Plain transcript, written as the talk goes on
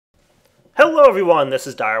Hello everyone, this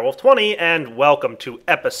is Direwolf20 and welcome to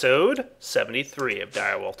episode 73 of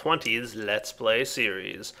Direwolf20's Let's Play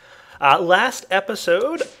series. Last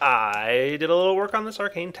episode, I did a little work on this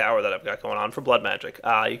arcane tower that I've got going on for blood magic.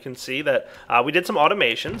 You can see that we did some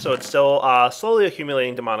automation, so it's still slowly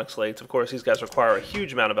accumulating demonic slates. Of course, these guys require a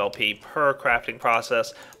huge amount of LP per crafting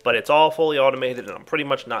process, but it's all fully automated and I'm pretty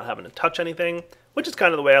much not having to touch anything, which is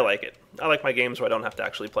kind of the way I like it. I like my games where I don't have to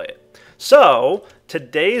actually play it. So,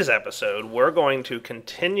 today's episode, we're going to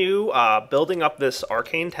continue building up this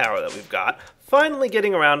arcane tower that we've got, finally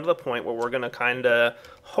getting around to the point where we're going to kind of,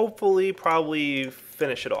 hopefully, probably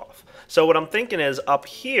finish it off. So what I'm thinking is up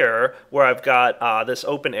here, where I've got this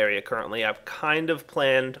open area currently, I've kind of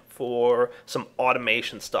planned for some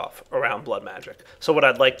automation stuff around blood magic. So what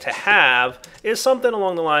I'd like to have is something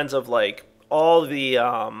along the lines of like, all the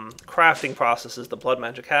crafting processes that blood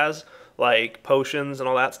magic has, like potions and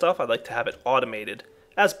all that stuff, I'd like to have it automated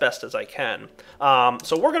as best as I can.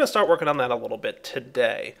 So we're going to start working on that a little bit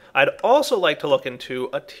today. I'd also like to look into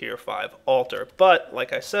a tier 5 altar, but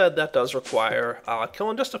like I said, that does require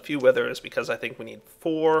killing just a few withers because I think we need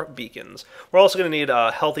 4 beacons. We're also going to need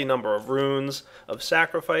a healthy number of runes of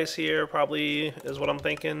sacrifice here, probably is what I'm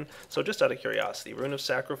thinking. So just out of curiosity, rune of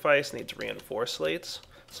sacrifice needs reinforced slates.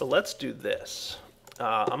 So let's do this.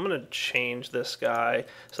 I'm going to change this guy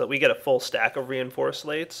so that we get a full stack of reinforced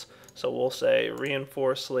slates. So we'll say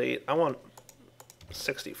reinforced slate. I want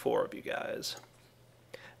 64 of you guys,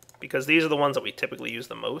 because these are the ones that we typically use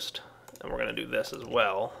the most. And we're going to do this as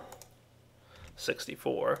well.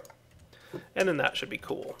 64. And then that should be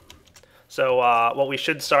cool. So what we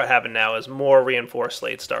should start having now is more reinforced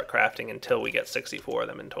slates start crafting until we get 64 of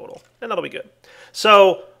them in total. And that'll be good.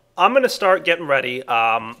 So I'm going to start getting ready.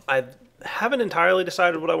 I haven't entirely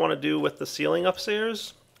decided what I want to do with the ceiling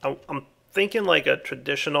upstairs. I'm thinking like a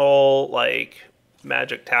traditional like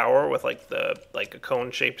magic tower with like a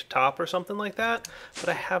cone-shaped top or something like that, but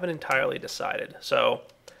I haven't entirely decided. So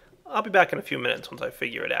I'll be back in a few minutes once I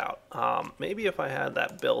figure it out. Maybe if I had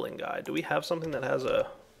that building guide. Do we have something that has a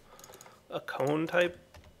cone type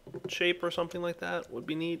shape or something like that? Would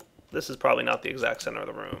be neat. This is probably not the exact center of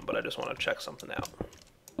the room, but I just want to check something out.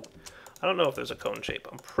 I don't know if there's a cone shape.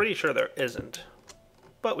 I'm pretty sure there isn't,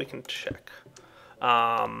 but we can check.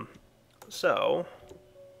 So,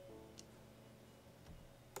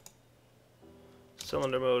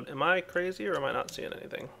 cylinder mode. Am I crazy or am I not seeing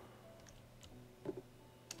anything?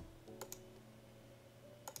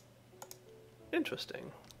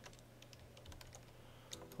 Interesting.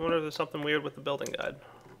 I wonder if there's something weird with the building guide.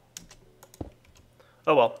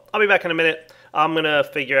 Oh well, I'll be back in a minute. I'm gonna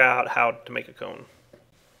figure out how to make a cone.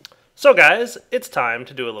 So guys, it's time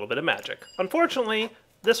to do a little bit of magic. Unfortunately,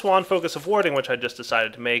 this wand focus of warding, which I just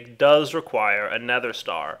decided to make, does require a nether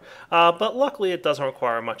star. But luckily it doesn't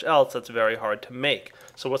require much else that's very hard to make.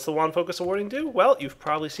 So what's the wand focus of warding do? Well, you've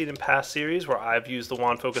probably seen in past series where I've used the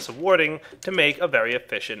wand focus of warding to make a very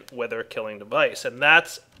efficient wither killing device. And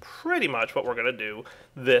that's pretty much what we're going to do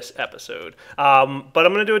this episode. But I'm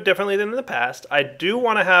going to do it differently than in the past. I do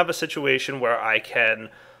want to have a situation where I can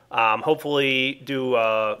hopefully do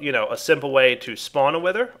a simple way to spawn a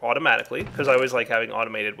wither automatically, because I always like having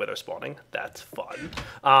automated wither spawning. That's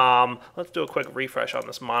fun. Let's do a quick refresh on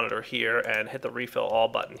this monitor here and hit the refill all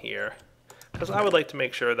button here, because I would like to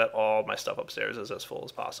make sure that all my stuff upstairs is as full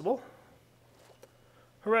as possible.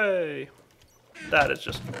 Hooray! That is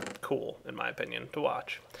just cool, in my opinion, to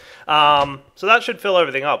watch. So that should fill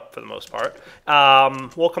everything up for the most part.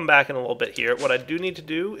 We'll come back in a little bit here. What I do need to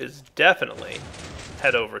do is definitely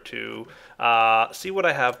head over to see what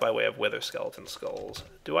I have by way of wither skeleton skulls.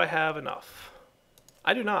 Do I have enough?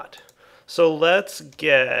 I do not. So let's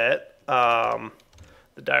get the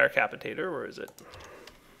dire capitator. Where is it?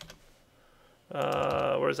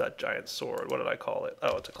 Where's that giant sword? What did I call it?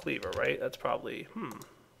 Oh, it's a cleaver, right? That's probably,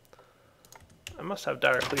 I must have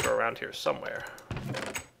dire cleaver around here somewhere.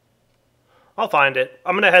 I'll find it.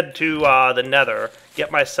 I'm going to head to the nether,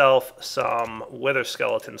 get myself some wither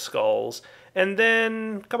skeleton skulls, and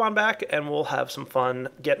then come on back and we'll have some fun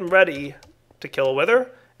getting ready to kill a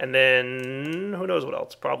wither, and then who knows what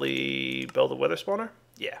else. Probably build a wither spawner?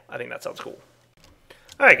 Yeah, I think that sounds cool.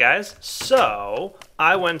 Alright guys, so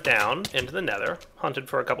I went down into the nether, hunted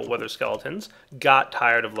for a couple wither skeletons, got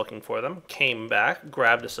tired of looking for them, came back,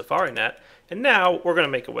 grabbed a safari net, and now we're going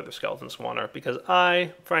to make a wither skeleton spawner because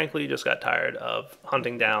I, frankly, just got tired of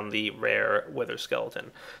hunting down the rare wither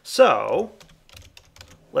skeleton. So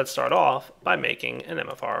let's start off by making an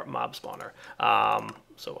MFR mob spawner.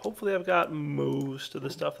 So hopefully I've got most of the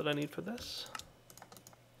stuff that I need for this.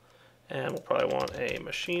 And we'll probably want a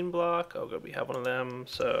machine block. Oh good, we have one of them.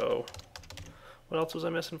 So What else was I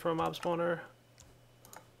missing for a mob spawner?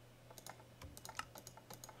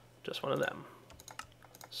 Just one of them.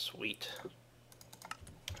 Sweet.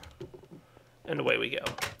 And away we go.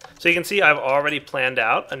 So you can see I've already planned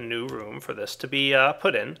out a new room for this to be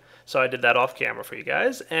put in. So I did that off camera for you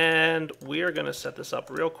guys. And we are going to set this up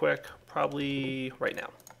real quick, probably right now.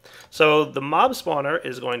 So the mob spawner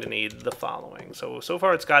is going to need the following. So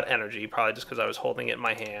far it's got energy, probably just because I was holding it in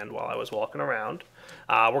my hand while I was walking around.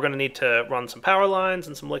 We're going to need to run some power lines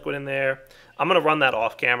and some liquid in there. I'm going to run that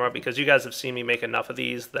off camera because you guys have seen me make enough of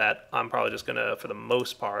these that I'm probably just going to, for the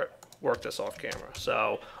most part, work this off camera.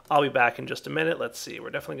 So I'll be back in just a minute. Let's see. We're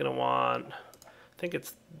definitely going to want, I think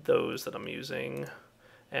it's those that I'm using.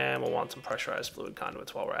 And we'll want some pressurized fluid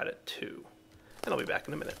conduits while we're at it too. And I'll be back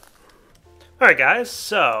in a minute. Alright guys,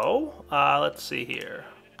 so let's see here.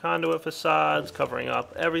 Conduit facades covering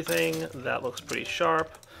up everything. That looks pretty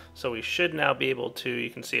sharp. So we should now be able to,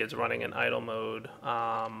 you can see it's running in idle mode.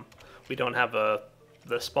 We don't have the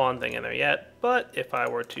spawn thing in there yet, but if I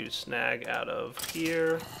were to snag out of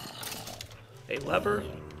here a lever,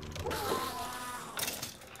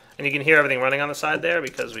 and you can hear everything running on the side there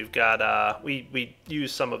because we've got, we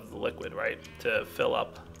use some of the liquid, right, to fill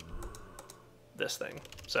up this thing.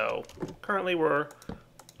 So currently we're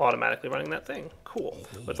automatically running that thing. Cool.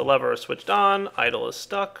 With the lever switched on, idle is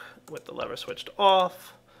stuck. With the lever switched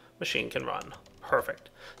off, machine can run. Perfect.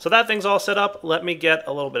 So that thing's all set up. Let me get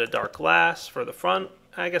a little bit of dark glass for the front.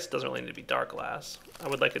 I guess it doesn't really need to be dark glass. I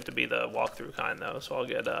would like it to be the walkthrough kind though, so I'll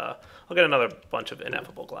get another bunch of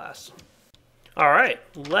ineffable glass. Alright,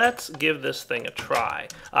 let's give this thing a try.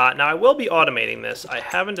 Now I will be automating this. I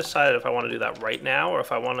haven't decided if I want to do that right now or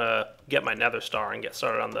if I want to get my nether star and get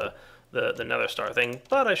started on the nether star thing,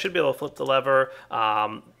 but I should be able to flip the lever.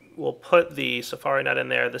 We'll put the safari net in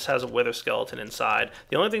there. This has a wither skeleton inside.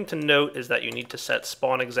 The only thing to note is that you need to set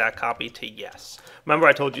spawn exact copy to yes. Remember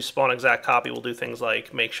I told you spawn exact copy will do things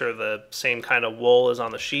like make sure the same kind of wool is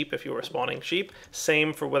on the sheep if you were spawning sheep.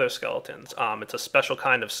 Same for wither skeletons. It's a special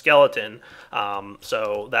kind of skeleton,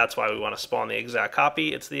 so that's why we want to spawn the exact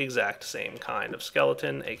copy. It's the exact same kind of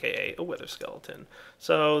skeleton, aka a wither skeleton.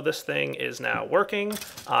 So this thing is now working,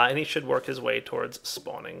 and he should work his way towards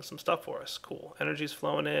spawning some stuff for us. Cool. Energy's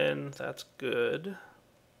flowing in. That's good.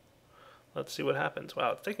 Let's see what happens.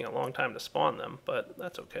 Wow, it's taking a long time to spawn them, but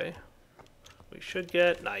that's okay. We should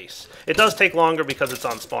get nice. It does take longer because it's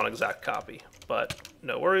on spawn exact copy, but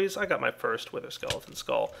no worries. I got my first wither skeleton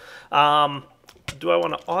skull. Do I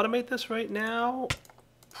want to automate this right now?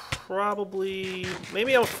 Probably.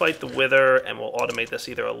 Maybe I'll fight the wither and we'll automate this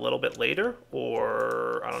either a little bit later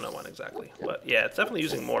or I don't know when exactly. But yeah, it's definitely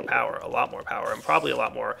using more power, a lot more power, and probably a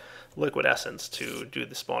lot more liquid essence to do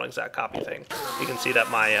the spawn exact copy thing. You can see that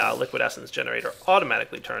my liquid essence generator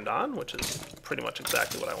automatically turned on, which is pretty much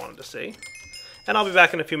exactly what I wanted to see. And I'll be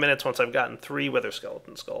back in a few minutes once I've gotten 3 wither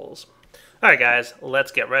skeleton skulls. Alright guys,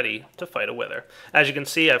 let's get ready to fight a wither. As you can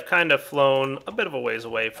see, I've kind of flown a bit of a ways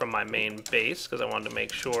away from my main base because I wanted to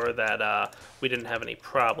make sure that we didn't have any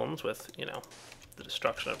problems with, you know, the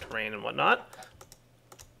destruction of terrain and whatnot.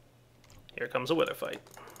 Here comes a wither fight.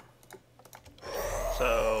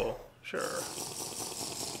 So, sure.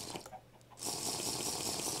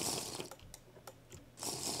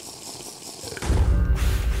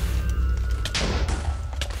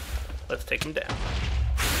 Let's take him down.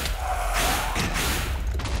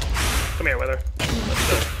 Come here, wither.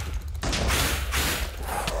 Let's go.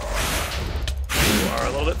 You are a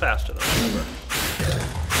little bit faster than I remember.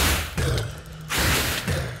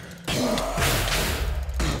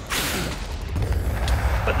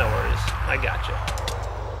 But no worries, I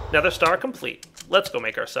gotcha. Nether star complete. Let's go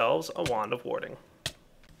make ourselves a wand of warding.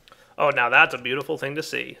 Oh, now that's a beautiful thing to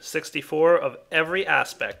see. 64 of every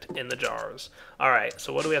aspect in the jars. Alright,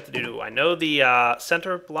 so what do we have to do? I know the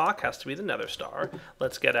center block has to be the nether star.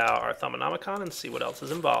 Let's get out our Thumbonomicon and see what else is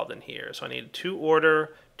involved in here. So I need 2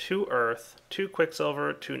 order, 2 earth, 2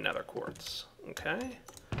 quicksilver, 2 nether quartz. Okay.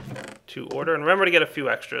 2 order. And remember to get a few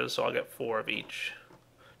extras, so I'll get 4 of each.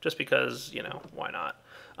 Just because, you know, why not?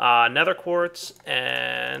 Nether quartz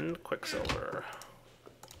and quicksilver.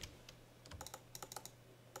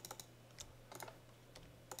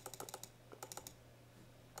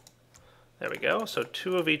 There we go. So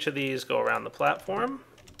 2 of each of these go around the platform.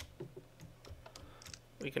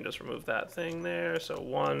 We can just remove that thing there. So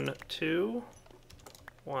 1, 2,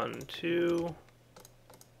 1, 2,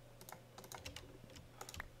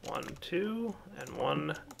 1, 2, and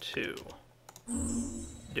 1, 2.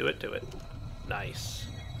 Do it, do it. Nice.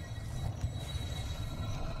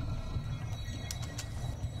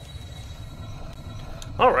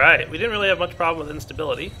 Alright, we didn't really have much problem with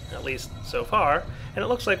instability, at least so far, and it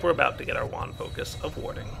looks like we're about to get our wand focus of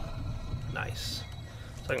warding. Nice.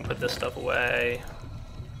 So I can put this stuff away,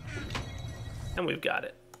 and we've got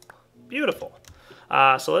it. Beautiful.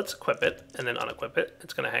 So let's equip it, and then unequip it.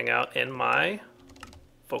 It's going to hang out in my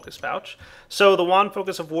focus pouch. So the wand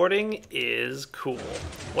focus of warding is cool.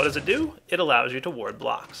 What does it do? It allows you to ward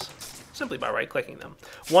blocks, simply by right-clicking them.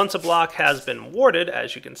 Once a block has been warded,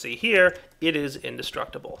 as you can see here, it is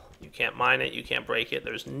indestructible. You can't mine it, you can't break it.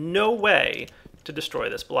 There's no way to destroy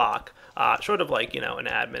this block, short of like, you know, an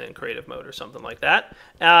admin in creative mode or something like that,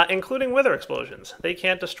 including wither explosions. They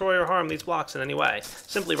can't destroy or harm these blocks in any way.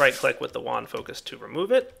 Simply right-click with the wand focus to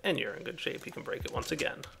remove it, and you're in good shape. You can break it once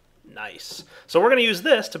again. Nice. So we're going to use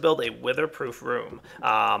this to build a wither-proof room.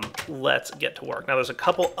 Let's get to work. Now there's a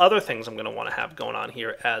couple other things I'm going to want to have going on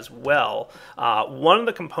here as well. One of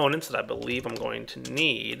the components that I believe I'm going to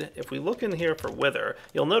need, if we look in here for wither,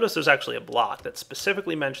 you'll notice there's actually a block that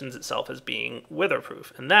specifically mentions itself as being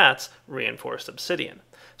wither-proof, and that's reinforced obsidian.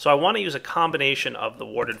 So I want to use a combination of the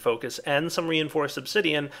warded focus and some reinforced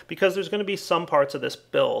obsidian because there's going to be some parts of this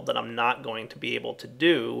build that I'm not going to be able to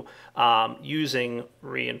do using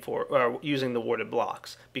the warded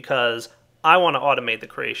blocks because I want to automate the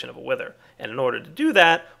creation of a wither. And in order to do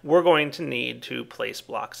that, we're going to need to place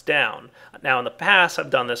blocks down. Now in the past, I've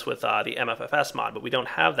done this with the MFFS mod, but we don't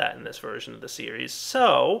have that in this version of the series.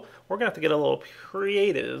 So we're going to have to get a little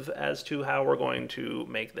creative as to how we're going to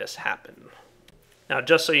make this happen. Now,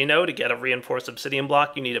 just so you know, to get a reinforced obsidian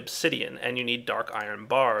block, you need obsidian, and you need dark iron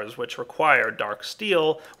bars, which require dark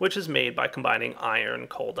steel, which is made by combining iron,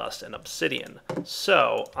 coal dust, and obsidian.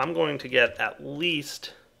 So, I'm going to get at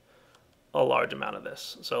least a large amount of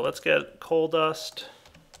this. So let's get coal dust.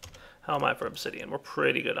 How am I for obsidian? We're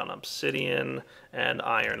pretty good on obsidian, and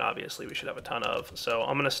iron, obviously, we should have a ton of. So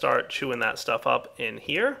I'm going to start chewing that stuff up in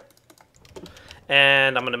here,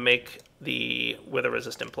 and I'm going to make the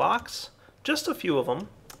wither-resistant blocks. Just a few of them,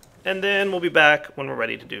 and then we'll be back when we're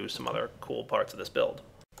ready to do some other cool parts of this build.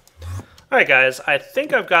 Alright guys, I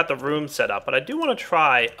think I've got the room set up, but I do want to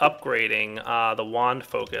try upgrading the wand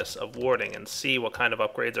focus of warding and see what kind of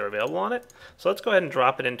upgrades are available on it. So let's go ahead and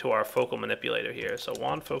drop it into our focal manipulator here. So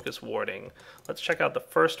wand focus warding. Let's check out the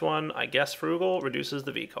first one. I guess frugal reduces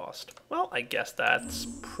the V cost. Well, I guess that's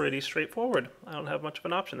pretty straightforward. I don't have much of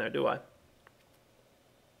an option there, do I?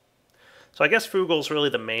 So I guess frugal is really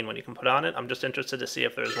the main one you can put on it. I'm just interested to see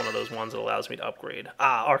if there's one of those ones that allows me to upgrade.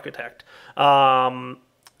 Architect.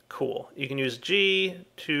 Cool. You can use G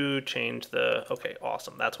to change the... Okay,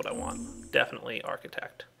 awesome. That's what I want. Definitely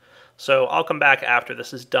architect. So I'll come back after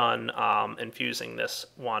this is done, infusing this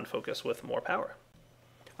wand focus with more power.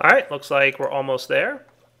 All right, looks like we're almost there.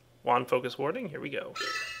 Wand focus warding. Here we go.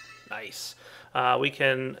 Nice. We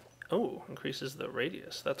can... Oh, increases the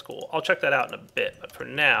radius. That's cool. I'll check that out in a bit, but for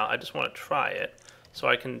now, I just want to try it so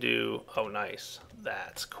I can do... Oh, nice.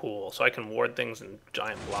 That's cool. So I can ward things in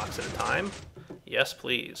giant blocks at a time. Yes,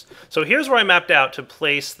 please. So here's where I mapped out to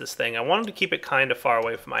place this thing. I wanted to keep it kind of far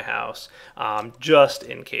away from my house, just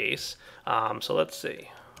in case. So let's see.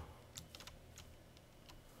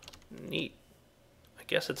 Neat. I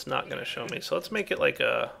guess it's not going to show me. So let's make it like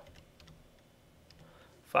a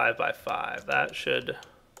 5 by 5. That should...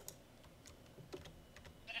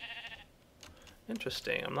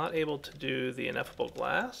 Interesting. I'm not able to do the ineffable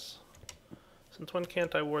glass. Since when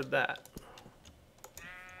can't I ward that?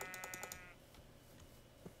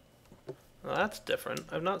 Well, that's different.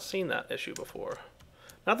 I've not seen that issue before.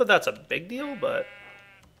 Not that that's a big deal, but...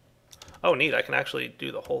 Oh, neat. I can actually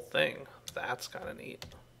do the whole thing. That's kind of neat.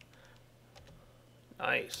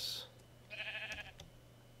 Nice.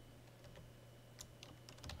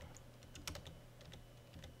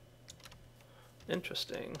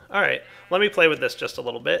 Interesting. Alright, let me play with this just a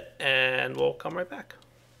little bit, and we'll come right back.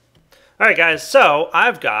 Alright guys, so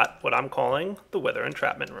I've got what I'm calling the Wither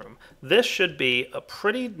Entrapment Room. This should be a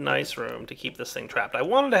pretty nice room to keep this thing trapped. I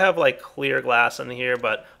wanted to have like clear glass in here,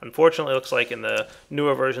 but unfortunately it looks like in the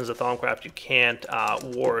newer versions of Thaumcraft you can't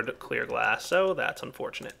ward clear glass, so that's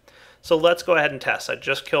unfortunate. So let's go ahead and test. I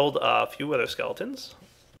just killed a few wither skeletons.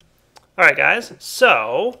 Alright guys,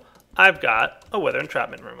 so I've got a Wither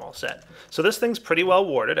Entrapment Room all set. So this thing's pretty well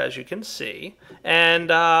warded, as you can see, and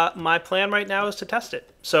my plan right now is to test it.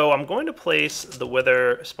 So I'm going to place the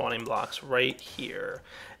Wither spawning blocks right here,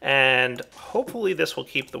 and hopefully this will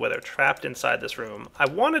keep the Wither trapped inside this room. I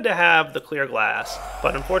wanted to have the clear glass,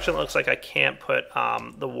 but unfortunately it looks like I can't put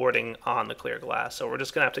the warding on the clear glass, so we're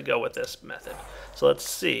just going to have to go with this method. So let's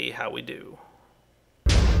see how we do.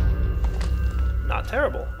 Not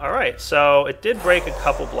terrible. All right, so it did break a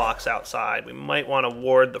couple blocks outside. We might want to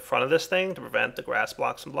ward the front of this thing to prevent the grass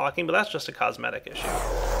blocks from blocking, but that's just a cosmetic issue.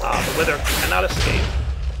 The Wither cannot escape,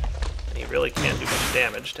 and he really can't do much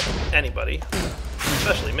damage to anybody,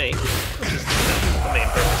 especially me, which is the main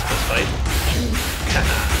purpose of this fight.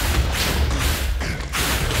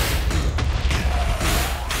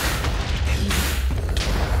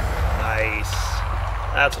 Nice.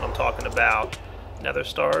 That's what I'm talking about. Nether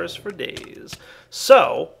stars for days.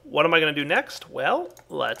 So, what am I going to do next? Well,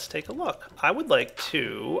 let's take a look. I would like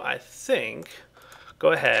to, I think,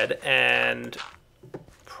 go ahead and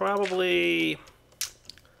probably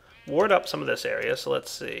ward up some of this area. So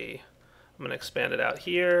let's see. I'm going to expand it out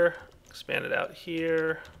here, expand it out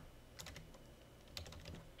here,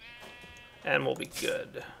 and we'll be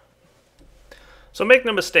good. So make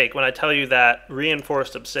no mistake when I tell you that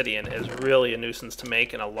reinforced obsidian is really a nuisance to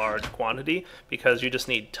make in a large quantity, because you just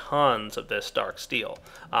need tons of this dark steel.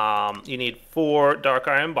 You need 4 dark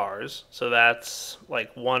iron bars, so that's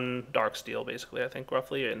like 1 dark steel basically, I think,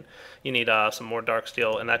 roughly, and you need some more dark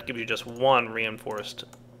steel, and that gives you just 1 reinforced,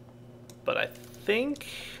 but I think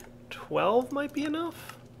 12 might be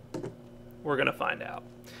enough? We're going to find out.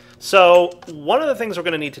 So one of the things we're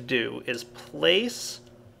going to need to do is place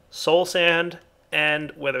soul sand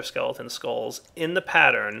and wither skeleton skulls in the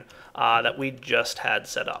pattern that we just had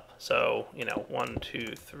set up. So, 1,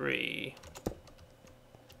 2, 3,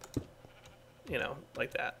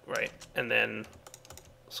 like that, right? And then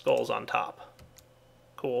skulls on top.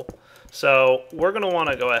 Cool. So we're going to want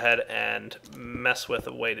to go ahead and mess with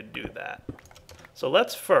a way to do that. So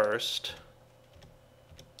let's first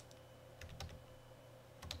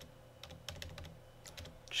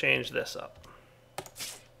change this up.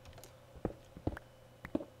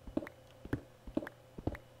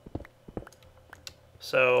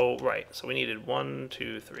 So, right, so we needed 1,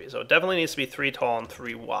 2, 3. So it definitely needs to be 3 tall and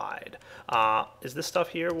 3 wide. Is this stuff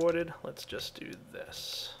here warded? Let's just do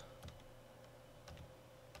this.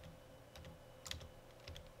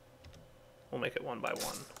 We'll make it 1 by 1.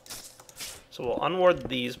 So we'll unward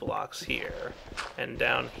these blocks here, and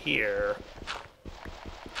down here,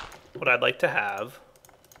 what I'd like to have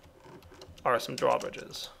are some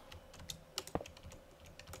drawbridges.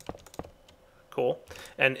 Cool.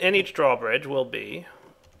 And in each drawbridge will be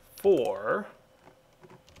 4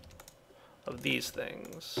 of these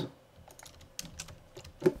things.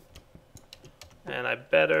 And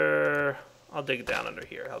I'll dig down under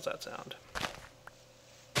here. How's that sound?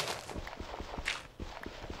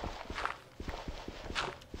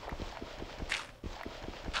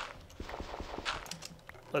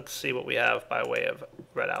 Let's see what we have by way of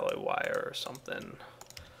red alloy wire or something.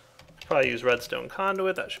 Probably use redstone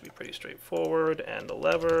conduit. That should be pretty straightforward. And a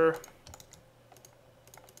lever.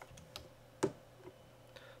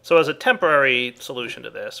 So as a temporary solution to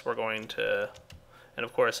this, we're going to, and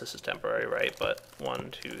of course this is temporary, right? But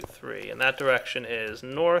 1, 2, 3. And that direction is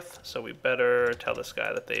north, so we better tell this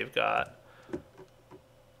guy that they've got,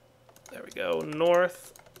 there we go,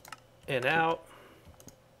 north, in, out.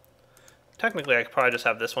 Technically, I could probably just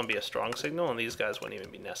have this one be a strong signal, and these guys wouldn't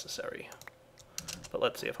even be necessary. But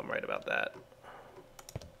let's see if I'm right about that.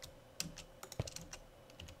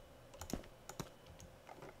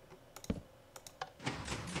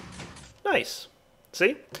 Nice.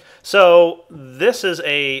 See? So this is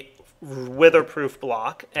a witherproof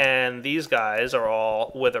block, and these guys are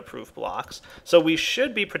all witherproof blocks. So we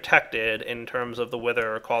should be protected in terms of the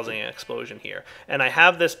wither causing an explosion here. And I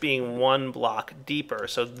have this being 1 block deeper,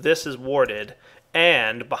 so this is warded,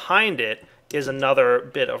 and behind it is another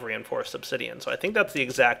bit of reinforced obsidian. So I think that's the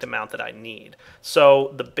exact amount that I need.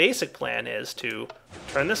 So the basic plan is to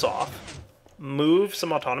turn this off, move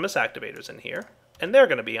some autonomous activators in here, and they're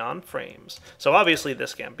going to be on frames. So obviously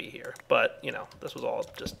this can't be here, but, this was all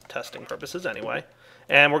just testing purposes anyway.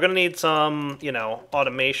 And we're going to need some,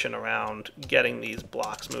 automation around getting these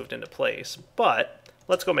blocks moved into place. But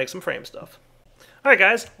let's go make some frame stuff. All right,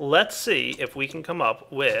 guys, let's see if we can come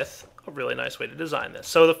up with a really nice way to design this.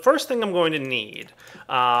 So the first thing I'm going to need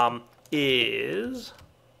is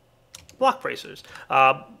block placers.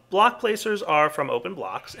 Block placers are from Open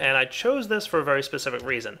Blocks, and I chose this for a very specific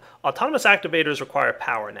reason. Autonomous activators require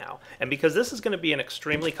power now, and because this is going to be an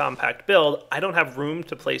extremely compact build, I don't have room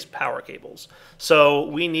to place power cables. So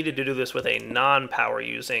we needed to do this with a non-power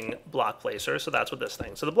using block placer, so that's what this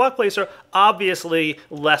thing. So the block placer, obviously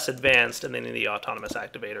less advanced than the autonomous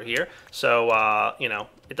activator here. So,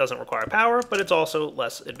 it doesn't require power, but it's also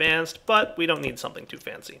less advanced, but we don't need something too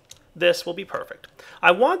fancy. This will be perfect.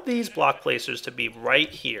 I want these block placers to be right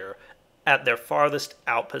here at their farthest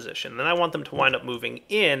out position. Then I want them to wind up moving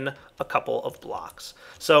in a couple of blocks.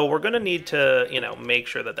 So we're going to need to, make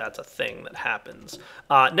sure that that's a thing that happens.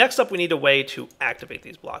 Next up, we need a way to activate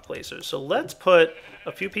these block placers. So let's put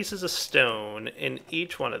a few pieces of stone in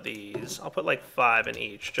each one of these. I'll put like 5 in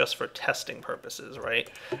each just for testing purposes, right?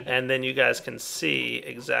 And then you guys can see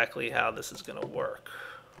exactly how this is going to work.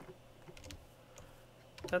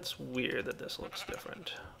 That's weird that this looks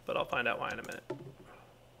different, but I'll find out why in a minute.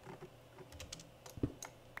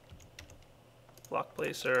 Block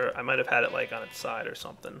placer. I might have had it like on its side or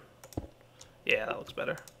something. Yeah, that looks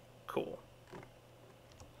better. Cool.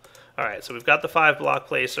 Alright, so we've got the 5 block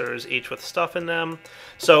placers, each with stuff in them.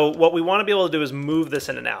 So what we want to be able to do is move this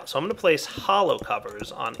in and out. So I'm going to place hollow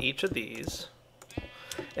covers on each of these.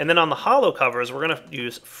 And then on the hollow covers, we're going to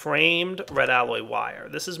use framed red alloy wire.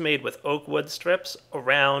 This is made with oak wood strips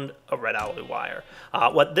around a red alloy wire.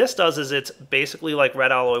 What this does is it's basically like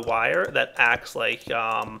red alloy wire that acts like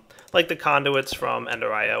the conduits from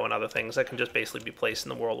Ender.io and other things that can just basically be placed in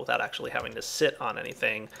the world without actually having to sit on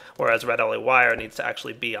anything, whereas red alloy wire needs to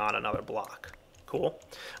actually be on another block. Cool.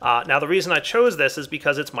 Now the reason I chose this is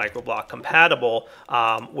because it's microblock compatible,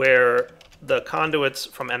 where the conduits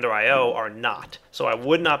from Ender.io are not. So I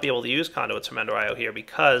would not be able to use conduits from Ender.io here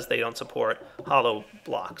because they don't support hollow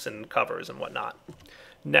blocks and covers and whatnot.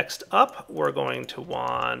 Next up, we're going to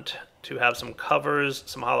want to have some covers,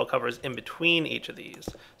 some hollow covers in between each of these.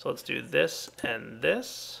 So let's do this and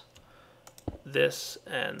this, this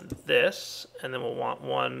and this, and then we'll want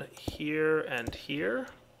one here and here,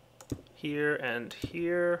 here and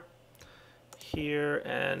here, here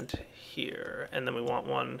and here, and then we want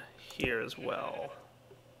one here as well.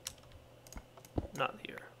 Not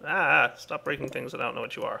here. Ah, stop breaking things that I don't know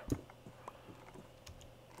what you are.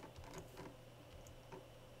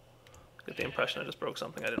 Get the impression I just broke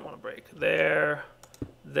something I didn't want to break. There,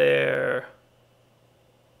 there.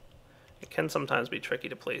 It can sometimes be tricky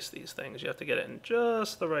to place these things. You have to get it in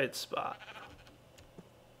just the right spot.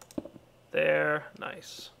 There,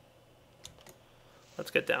 nice.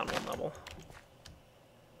 Let's get down one level.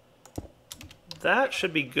 That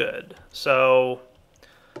should be good. So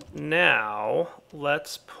now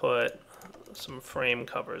let's put some frame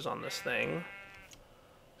covers on this thing.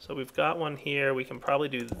 So we've got one here. We can probably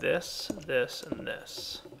do this, this, and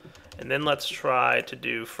this. And then let's try to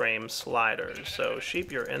do frame sliders. So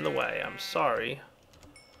sheep, you're in the way. I'm sorry.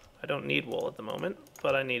 I don't need wool at the moment,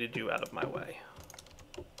 but I needed you out of my way.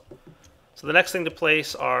 So the next thing to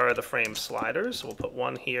place are the frame sliders. So we'll put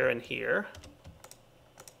one here and here.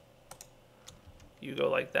 You go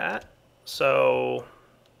like that. So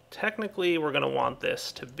technically we're going to want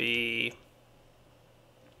this to be,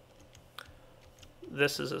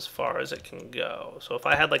 this is as far as it can go. So if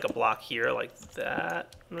I had like a block here like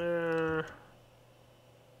that,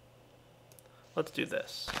 let's do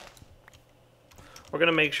this. We're going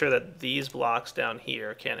to make sure that these blocks down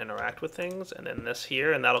here can't interact with things, and then this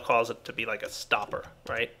here, and that'll cause it to be like a stopper,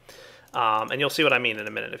 right? And you'll see what I mean in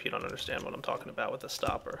a minute if you don't understand what I'm talking about with a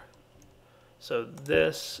stopper. So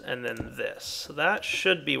this and then this. So that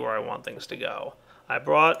should be where I want things to go. I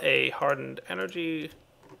brought a hardened energy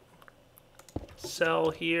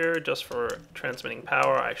cell here just for transmitting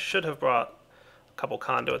power. I should have brought a couple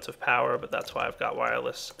conduits of power, but that's why I've got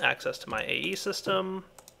wireless access to my AE system.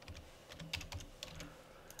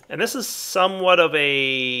 And this is somewhat of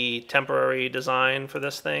a temporary design for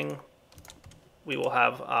this thing. We will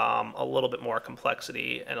have a little bit more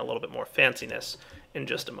complexity and a little bit more fanciness in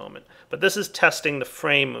just a moment. But this is testing the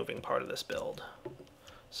frame moving part of this build.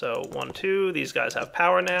 So 1, 2, these guys have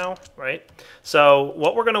power now, right? So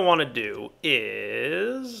what we're going to want to do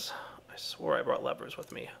is, I swore I brought levers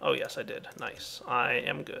with me. Oh yes, I did. Nice. I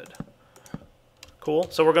am good. Cool.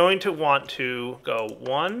 So we're going to want to go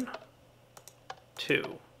 1, 2.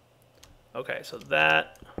 Okay, so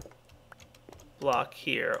that block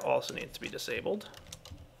here also needs to be disabled,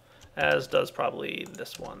 as does probably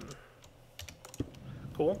this one.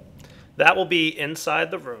 Cool. That will be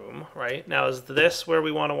inside the room, right? Now, is this where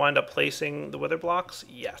we want to wind up placing the wither blocks?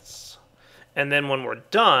 Yes. And then when we're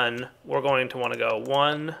done, we're going to want to go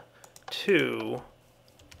 1, 2,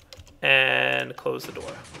 and close the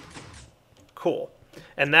door. Cool.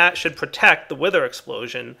 And that should protect the wither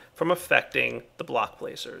explosion from affecting the block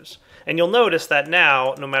placers. And you'll notice that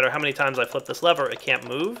now, no matter how many times I flip this lever, it can't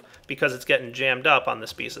move because it's getting jammed up on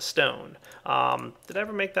this piece of stone. Did I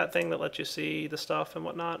ever make that thing that lets you see the stuff and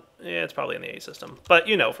whatnot? Yeah, it's probably in the A system. But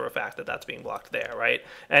you know for a fact that that's being blocked there, right?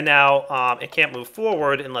 And now it can't move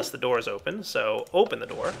forward unless the door is open. So open the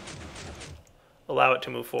door. Allow it to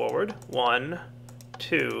move forward. 1,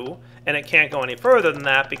 2, and it can't go any further than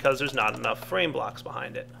that because there's not enough frame blocks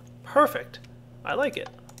behind it. Perfect. I like it.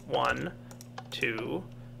 1, 2.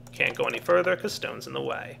 Can't go any further because stone's in the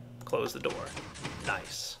way. Close the door.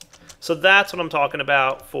 Nice. So that's what I'm talking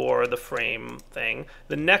about for the frame thing.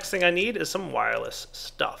 The next thing I need is some wireless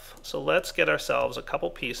stuff. So let's get ourselves a couple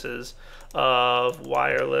pieces of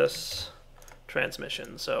wireless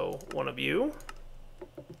transmission. So one of you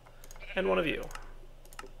and one of you.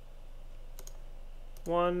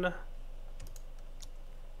 1,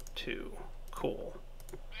 2. Cool.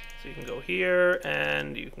 So you can go here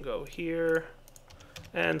and you can go here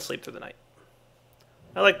and sleep through the night.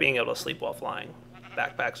 I like being able to sleep while flying.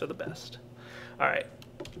 Backpacks are the best. Alright,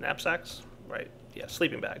 knapsacks? Right, yeah,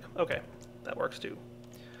 sleeping bag. Okay, that works too.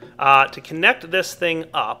 To connect this thing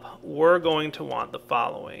up, we're going to want the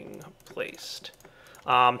following placed.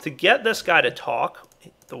 To get this guy to talk,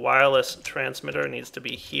 the wireless transmitter needs to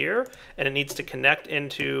be here, and it needs to connect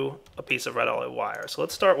into a piece of red alloy wire. So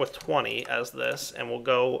let's start with 20 as this, and we'll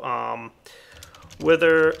go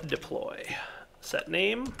wither deploy. Set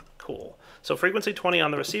name, cool. So frequency 20 on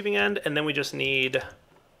the receiving end, and then we just need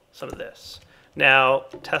some of this. Now,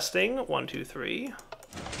 testing, 1, 2, 3.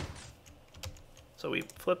 So we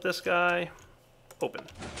flip this guy, open.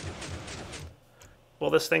 Will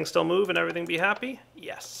this thing still move and everything be happy?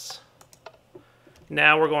 Yes.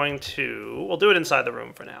 Now we're going to, we'll do it inside the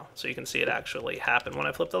room for now, so you can see it actually happen when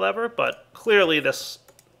I flip the lever, but clearly this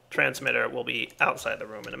transmitter will be outside the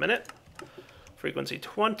room in a minute. Frequency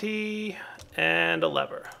 20, and a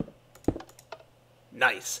lever.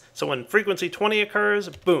 Nice. So when frequency 20 occurs,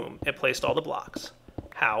 boom, it placed all the blocks.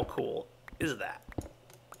 How cool is that?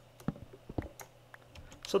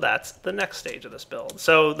 So that's the next stage of this build.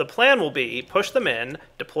 So the plan will be push them in,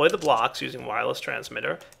 deploy the blocks using wireless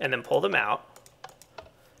transmitter, and then pull them out.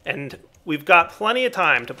 And we've got plenty of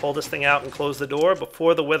time to pull this thing out and close the door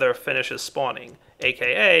before the wither finishes spawning.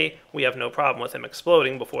 AKA, we have no problem with him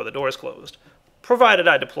exploding before the door is closed. Provided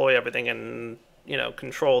I deploy everything and, you know,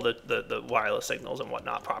 control the wireless signals and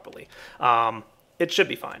whatnot properly. It should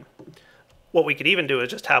be fine. What we could even do is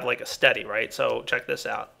just have like a steady, right? So check this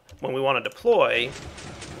out. When we want to deploy,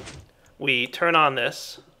 we turn on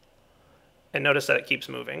this and notice that it keeps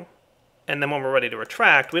moving. And then when we're ready to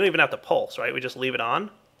retract, we don't even have to pulse, right? We just leave it on.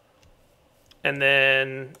 And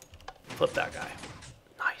then flip that guy.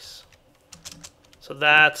 Nice. So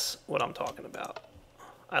that's what I'm talking about.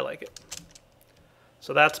 I like it.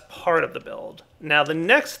 So that's part of the build. Now the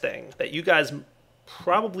next thing that you guys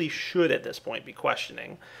probably should at this point be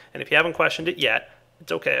questioning, and if you haven't questioned it yet,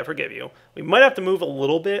 it's okay, I forgive you. We might have to move a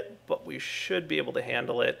little bit, but we should be able to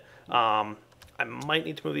handle it. I might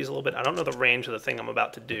need to move these a little bit. I don't know the range of the thing I'm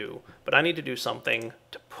about to do, but I need to do something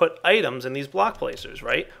to put items in these block placers,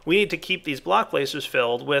 right? We need to keep these block placers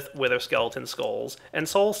filled with wither skeleton skulls and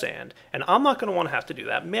soul sand, and I'm not going to want to have to do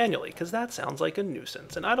that manually, because that sounds like a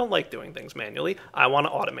nuisance, and I don't like doing things manually. I want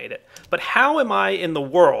to automate it. But how am I in the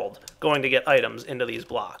world going to get items into these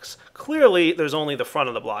blocks? Clearly, there's only the front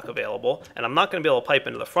of the block available, and I'm not going to be able to pipe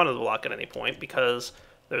into the front of the block at any point, because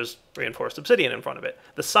there's reinforced obsidian in front of it.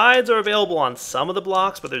 The sides are available on some of the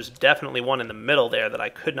blocks, but there's definitely one in the middle there that I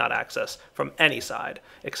could not access from any side,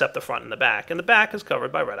 except the front and the back. And the back is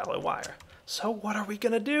covered by red alloy wire. So what are we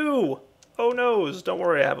going to do? Oh noes, don't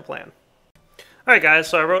worry, I have a plan. Alright guys,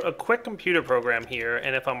 so I wrote a quick computer program here,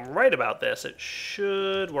 and if I'm right about this, it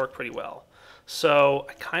should work pretty well. So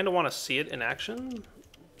I kind of want to see it in action.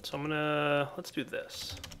 So I'm going to, let's do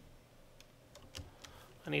this.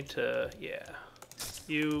 I need to, yeah.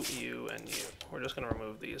 You, and you. We're just going to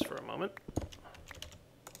remove these for a moment.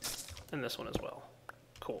 And this one as well.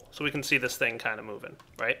 Cool. So we can see this thing kind of moving,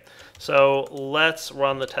 right? So let's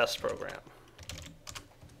run the test program.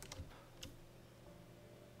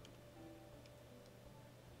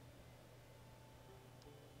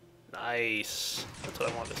 Nice. That's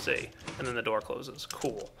what I wanted to see. And then the door closes.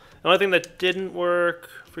 Cool. The only thing that didn't work,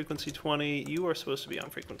 frequency 20. You are supposed to be on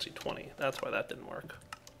frequency 20. That's why that didn't work.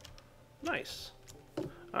 Nice.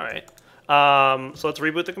 Alright, so let's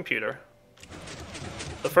reboot the computer.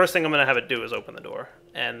 The first thing I'm going to have it do is open the door.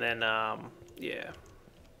 And then, yeah.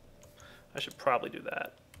 I should probably do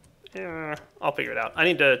that. Yeah, I'll figure it out. I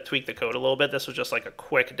need to tweak the code a little bit. This was just like a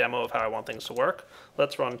quick demo of how I want things to work.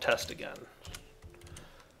 Let's run test again.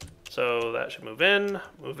 So that should move in,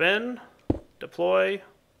 deploy,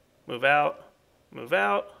 move out,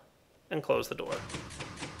 and close the door.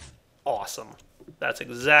 Awesome. That's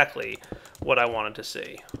exactly what I wanted to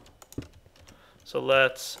see. So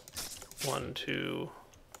let's 1, 2,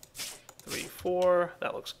 3, 4.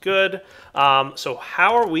 That looks good. So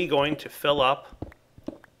how are we going to fill up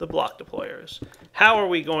the block deployers? How are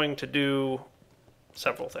we going to do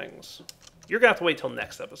several things? you're going to have to wait till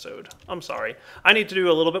next episode. I'm sorry. I need to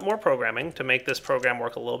do a little bit more programming to make this program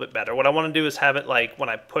work a little bit better. What I want to do is have it like when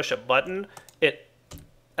I push a button, it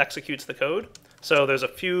executes the code. So there's a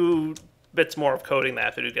few bits more of coding that I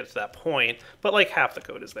have to do to get to that point, but like half the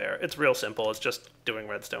code is there. It's real simple. It's just doing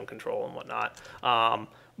redstone control and whatnot.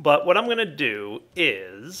 But what I'm going to do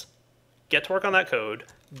is get to work on that code,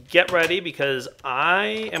 get ready, because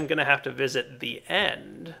I am going to have to visit the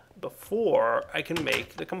end before I can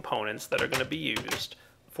make the components that are going to be used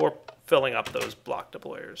for filling up those block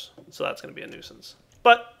deployers. So that's going to be a nuisance.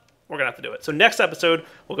 But we're going to have to do it. So next episode,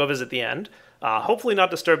 we'll go visit the end. Hopefully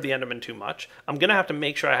not disturb the Enderman too much. I'm going to have to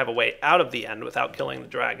make sure I have a way out of the end without killing the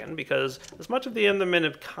dragon, because as much of the Endermen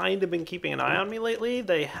have kind of been keeping an eye on me lately,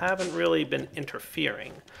 they haven't really been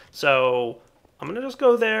interfering. So I'm going to just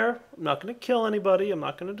go there. I'm not going to kill anybody. I'm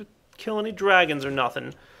not going to kill any dragons or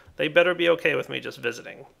nothing. They better be okay with me just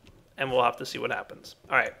visiting. And we'll have to see what happens.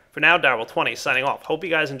 All right, for now, Direwolf20 signing off. Hope you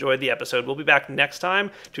guys enjoyed the episode. We'll be back next time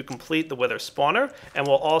to complete the Wither spawner, and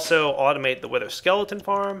we'll also automate the Wither skeleton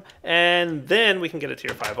farm, and then we can get a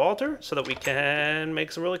tier 5 altar so that we can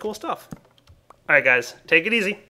make some really cool stuff. All right, guys, take it easy.